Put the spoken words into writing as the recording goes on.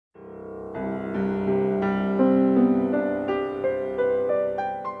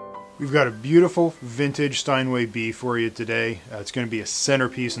We've got a beautiful vintage Steinway B for you today. It's going to be a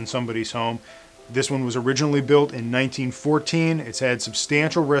centerpiece in somebody's home. This one was originally built in 1914. It's had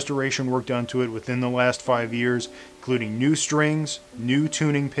substantial restoration work done to it within the last 5 years, including new strings, new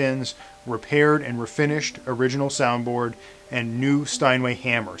tuning pins, repaired and refinished original soundboard, and new Steinway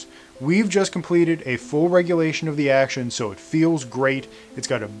hammers. We've just completed a full regulation of the action, so it feels great. It's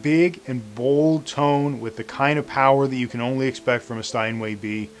got a big and bold tone with the kind of power that you can only expect from a Steinway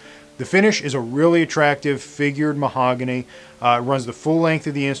B. The finish is a really attractive figured mahogany. It runs the full length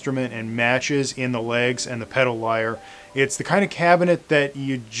of the instrument and matches in the legs and the pedal lyre. It's the kind of cabinet that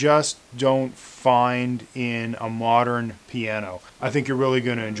you just don't find in a modern piano. I think you're really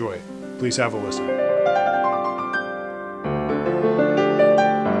going to enjoy it. Please have a listen.